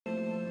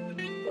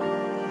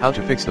How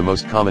to fix the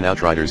most common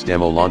Outriders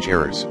demo launch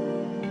errors.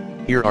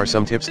 Here are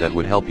some tips that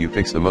would help you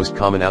fix the most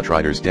common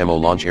Outriders demo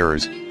launch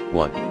errors.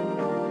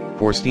 1.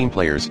 For Steam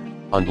players,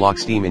 unblock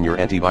Steam in your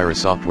antivirus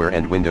software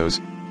and Windows,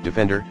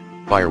 Defender,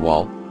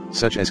 firewall,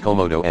 such as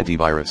Komodo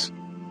antivirus.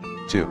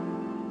 2.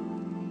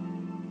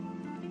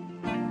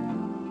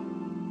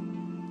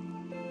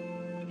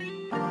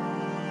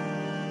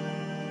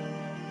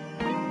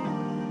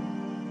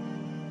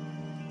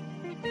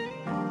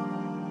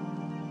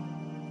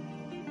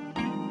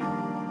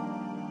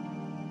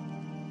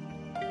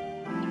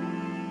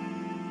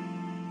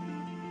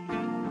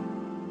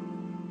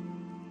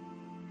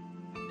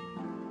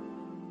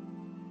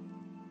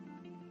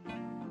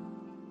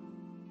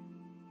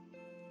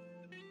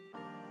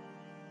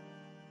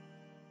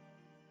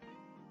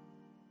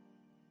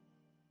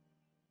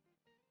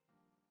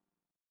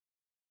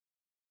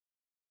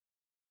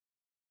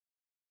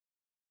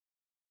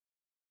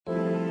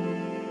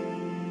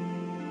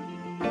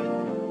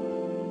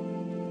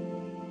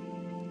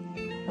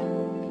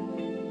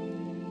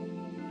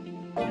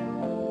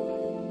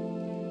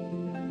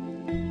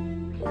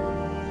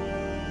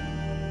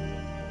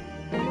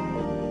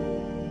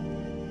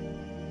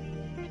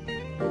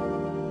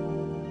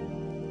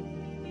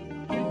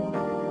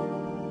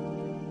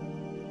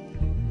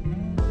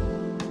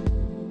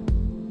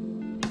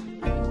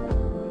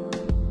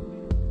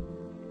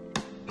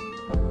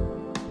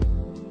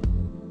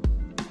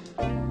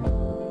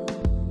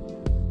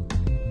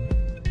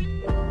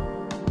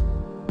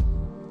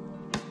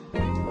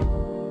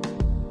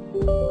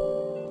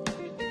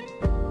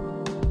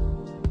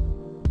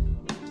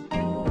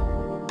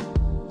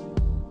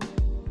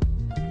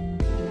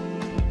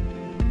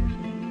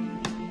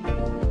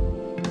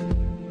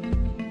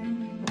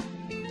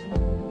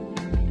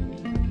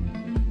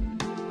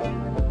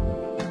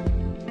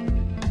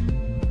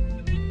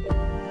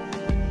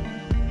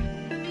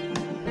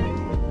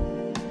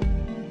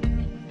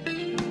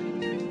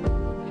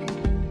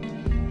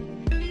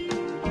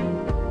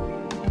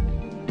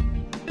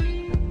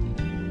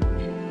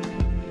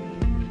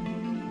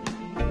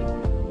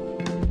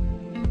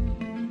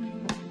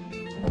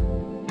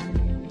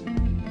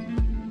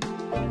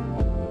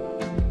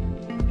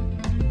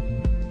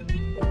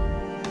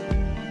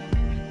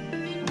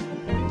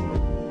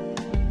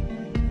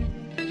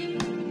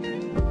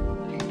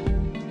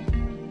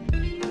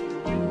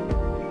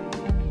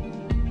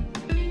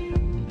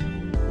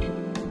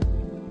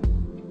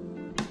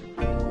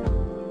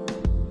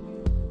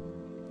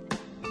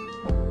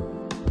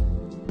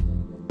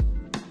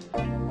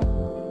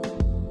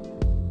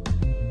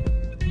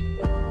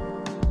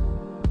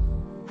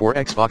 For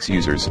Xbox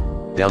users,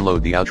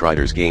 download the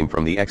Outriders game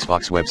from the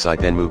Xbox website,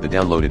 then move the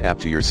downloaded app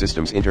to your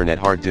system's internet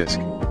hard disk.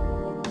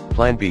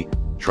 Plan B,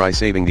 try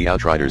saving the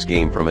Outriders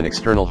game from an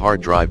external hard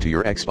drive to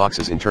your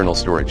Xbox's internal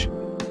storage.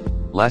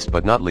 Last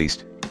but not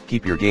least,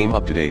 keep your game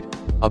up to date,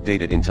 update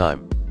it in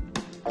time.